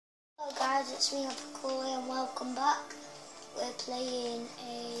Guys, it's me, Batl, and welcome back. We're playing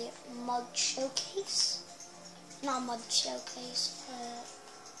a mod showcase. Not a mod showcase.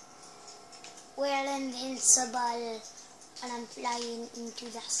 We're invincible, and I'm flying into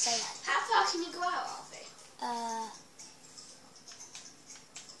the sail. How far can you go out, Harvey?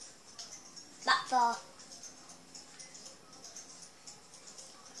 That far.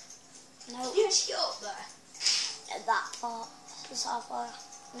 No. You actually get up there? That far. This how far.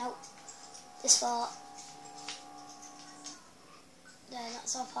 Nope. This far. There,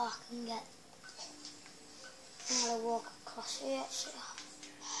 that's how far I can get. I'm gonna walk across here.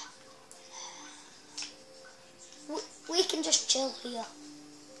 We can just chill here.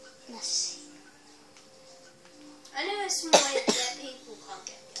 Let's see. I know there's some way that people can't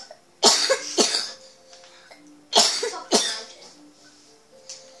get here. Top of the mountain.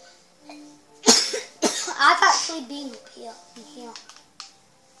 I've actually been up here and here.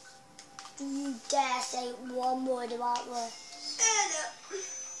 Do you dare say one word about this?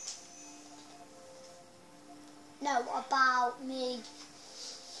 No, about me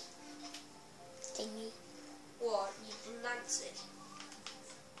thingy. What? You love Nancy?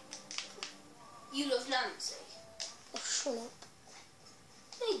 You love Nancy? Oh, shut up.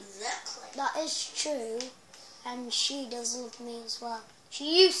 Exactly. That is true, and she does love me as well.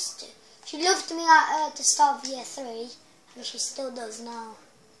 She used to. She loved me at the start of year 3, and she still does now.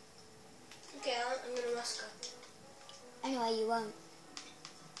 Okay, I'm gonna ask her. Anyway, you won't.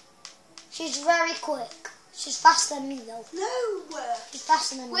 She's very quick. She's faster than me, though. No! She's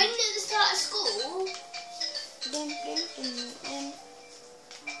faster than When me. did the start of school?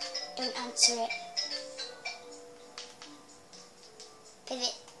 Don't answer it.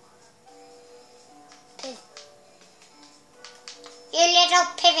 Pivot. Pivot. You little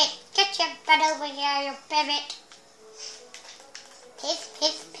pivot. Get your butt over here, you pivot.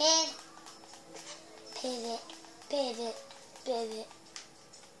 Pivot. Pivot. Pivot. Pivot.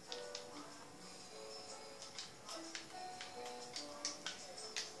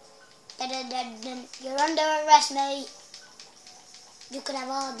 You're under arrest, mate. You could have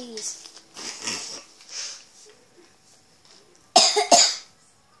all these.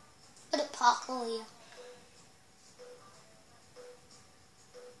 Put a parkour here.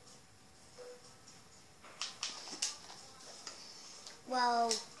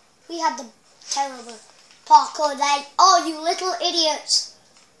 Well, we had the terrible parkour day. Oh, you little idiots.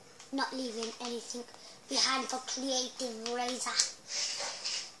 Not leaving anything behind for creative razor.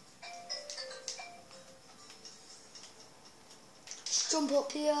 Jump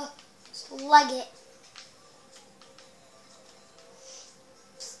up here, leg it.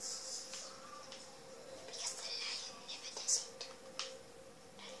 Because the lion never does it.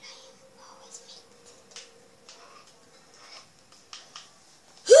 The lion always makes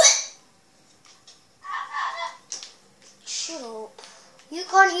it. Shut up. You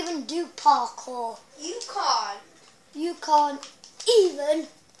can't even do parkour. You can't. You can't even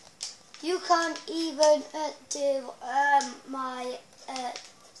do my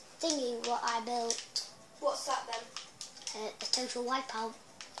thingy what I built. What's that then? The total wipeout.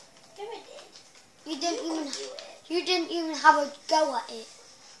 No, I did. You didn't even have a go at it,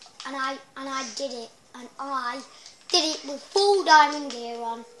 and I did it, and I did it with full diamond gear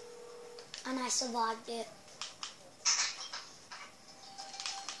on, and I survived it.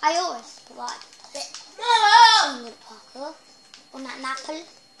 I always survived it. I'm gonna parkour on an apple.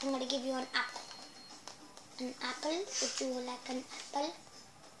 I'm gonna give you an apple. An apple? Would you like an apple?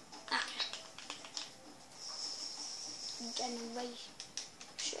 Apple. Generation.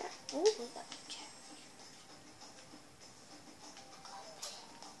 Sure. Ooh, we got a generation.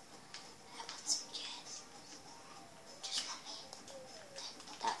 I want some chairs. Just for me.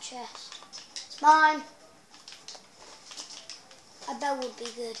 That chest. It's mine. A bell would be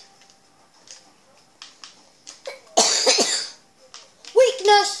good.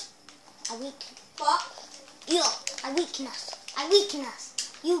 Weakness! A weakness. What? Yo, a weakness. A weakness.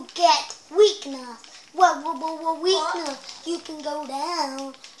 You get weakness. Well, weakness. What? You can go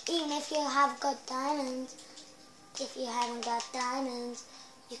down, even if you have got diamonds. If you haven't got diamonds,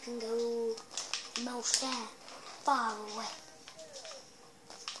 you can go most down, far away.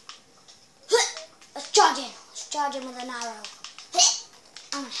 Let's charge in. Let's charge in with an arrow.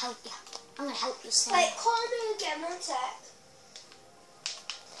 I'm gonna help you. I'm gonna help you, Sam. Wait, call me again, one sec.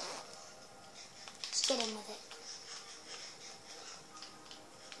 Let's get in with it.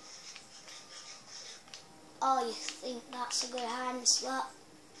 Oh, you think that's a good hiding spot?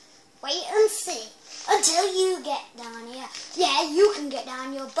 Wait and see until you get down here. Yeah, you can get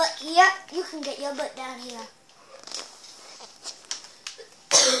down your butt here. You can get your butt down here.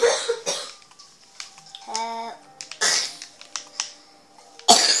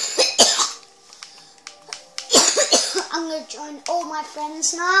 to join all my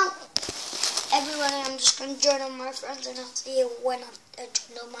friends now. Everyone, I'm just going to join all my friends and I'll see you when I've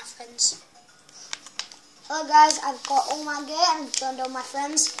joined all my friends. Hello guys, I've got all my gear and I've joined all my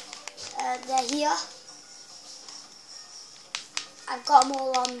friends. They're here. I've got them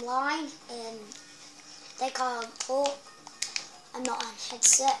all online and they can't talk. I'm not on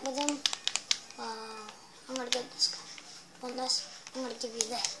headset with them. I'm going to get this guy. Want this? I'm going to give you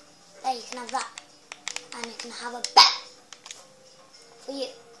this. There, you can have that. And you can have a bet for you.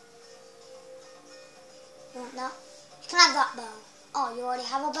 You want that? You can have that bow. Oh, you already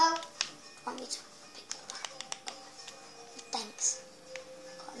have a bow? Want me to pick that bow? Thanks.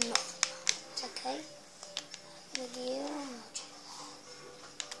 Got enough. It's okay. With you.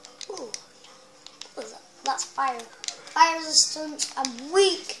 Ooh. What is that? That's fire. Fire resistance and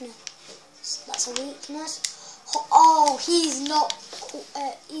weakness. That's a weakness. Oh, he's not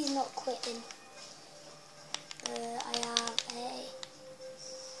quitting. I have a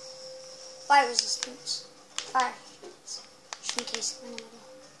fire resistance. Fire resistance. Just in case anyone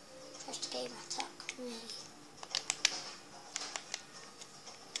tries to game attack me.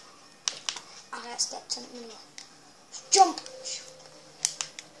 I got stepped in the middle. Jump!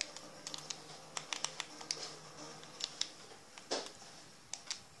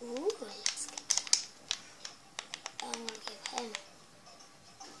 Ooh, let's get that. I'm going to give him.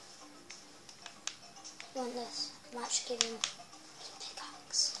 You want this? I might just give him a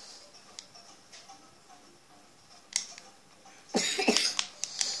pickaxe.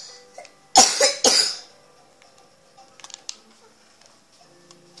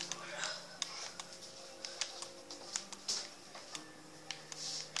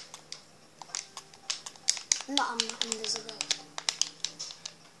 I'm not invisible.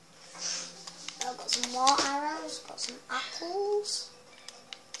 I've got some more arrows, got some apples.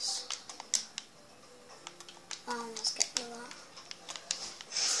 Let's get rid of that.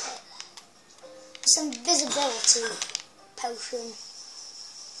 Some invisibility potion.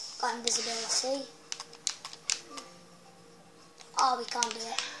 Got invisibility. Oh, we can't do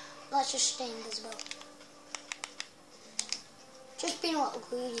it. Let's just stay invisible. Just being a little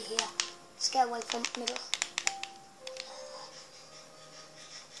greedy here. Let's get away from the middle.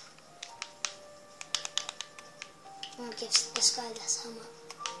 I'm gonna give this guy this hammer.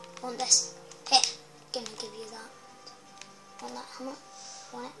 Want this? Here. Gonna give you that. Want that hammer?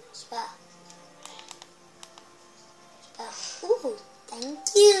 Want it? Spare. Spare. Ooh, thank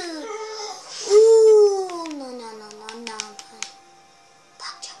you. Ooh, no.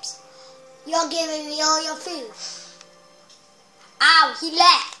 Back jumps. You're giving me all your food. Ow, he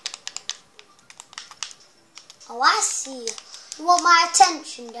left. Oh, I see. You want my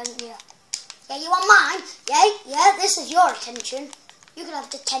attention, don't you? Yeah, you want mine? Yeah, this is your attention. You can have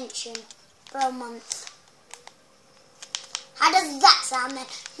detention for a month. How does that sound then?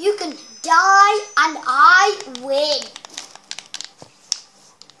 You can die and I win.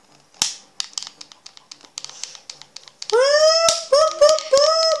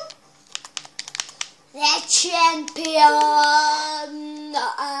 The champion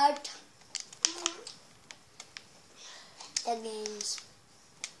at the games.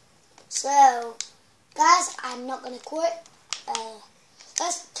 So, guys, I'm not going to quit.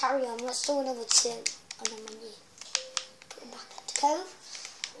 Let's carry on. Let's do another 2 on the menu. Put it back into cove.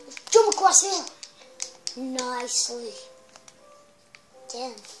 Let's jump across here. Nicely.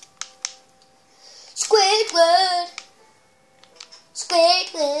 Damn. Squidward.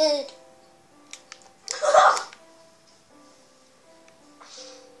 Squidward.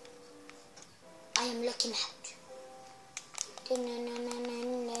 I am looking at you.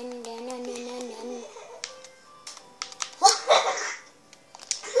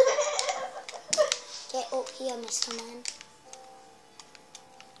 Get up here, Mr. Man.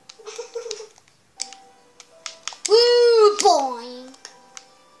 Woo, boing.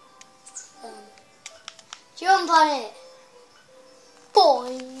 Jump on it.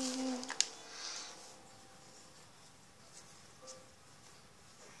 Boing.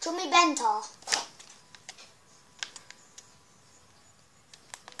 Show me Bentar.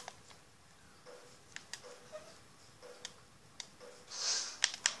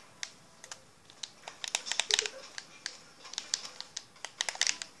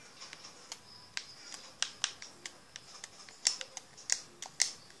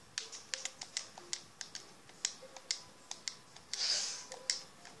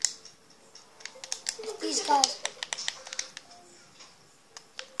 These guys.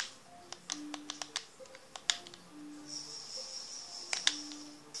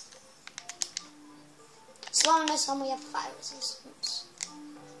 As long as we have fire resistance.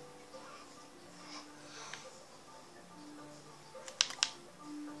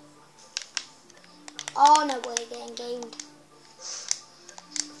 Oh no, we're getting gamed.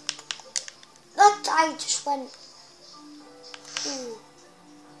 That guy just went. Ooh,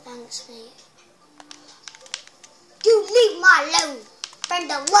 thanks, mate. You leave my alone, friend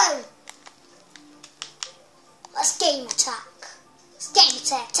alone. Let's game attack. It's game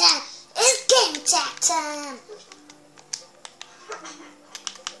attack time. It's game attack time.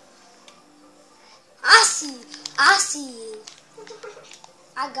 I see you. I see you.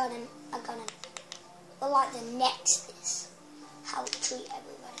 I got him. But like the next is how to treat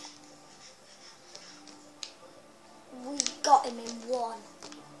everybody. We got him in one.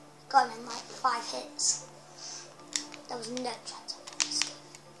 Got him in like 5 hits. There was no chance of escape.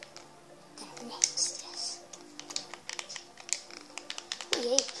 The next is. Oh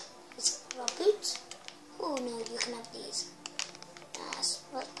yeah. It's our boots. Oh no, you can have these. Nice.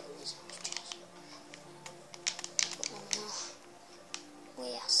 Let's put these on the chest. We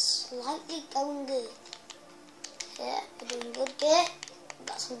are slightly going good. Yeah, we're doing good gear. We've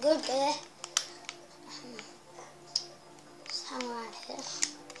got some good gear. Let's hang around here.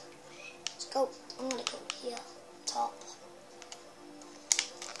 Let's go. I'm gonna go here. Top.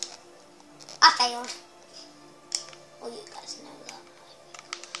 I failed. Well, you guys know that.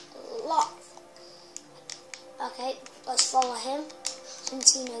 A lot. Okay, let's follow him.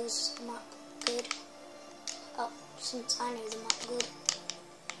 Since he knows the map good. Oh, since I know the map good.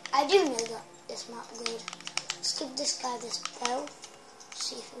 I do know that this map good. Let's give this guy this bell.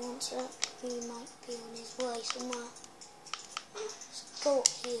 See if he wants it. He might be on his way somewhere. Let's go up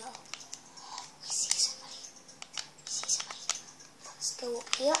here. We see somebody. Let's go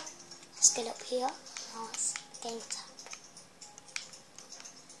up here. Let's get up here. Now it's game attack.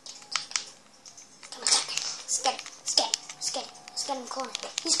 Let's get him. Let's get him cornered.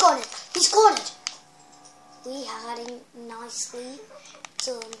 He's cornered. We had him nicely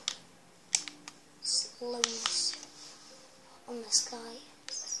done. Slowness on this guy.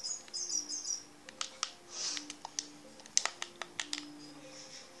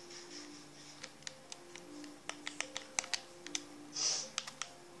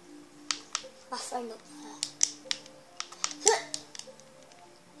 My friend up there.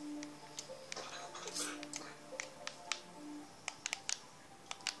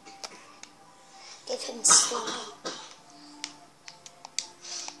 Give him slow.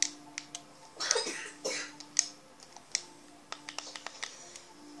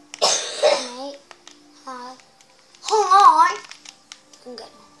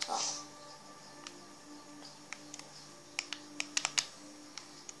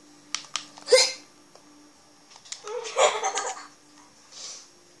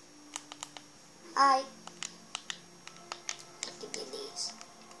 Give you these.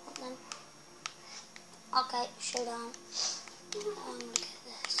 Want them? Okay, showdown. I'm gonna get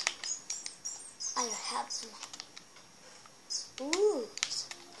this. I have them. Ooh,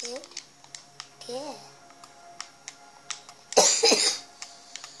 good. Good. It's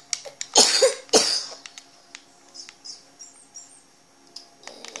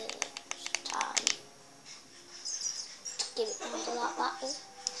time to give it into that battle.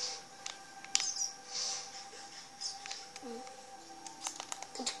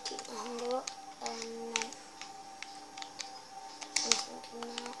 Good to keep my hunger up. No. I'm thinking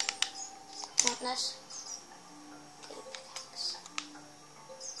now. Want this? Good pickaxe.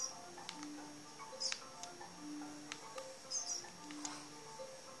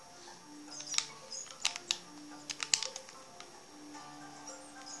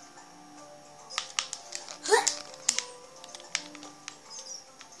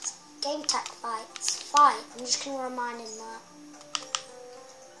 Game tech fights. Fight. I'm just going to remind him that.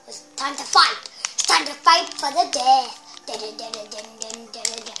 It's time to fight. It's time to fight for the death.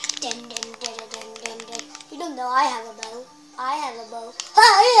 You don't know I have a bow. I have a bow.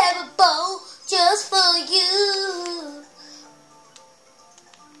 I have a bow just for you.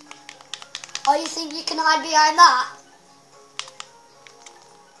 Oh, you think you can hide behind that?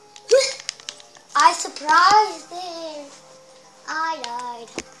 I surprised him. I died.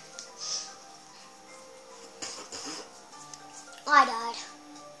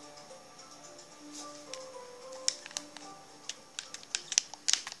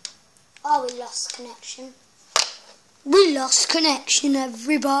 Oh, we lost connection. We lost connection,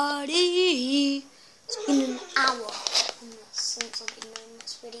 everybody. It's been an hour since I've been doing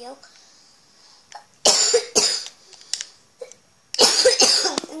this video.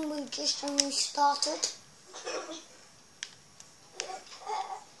 And we just only started.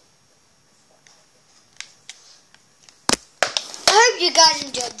 I hope you guys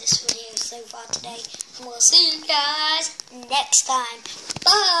enjoyed this video so far today. And we'll see you guys next time.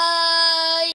 Bye!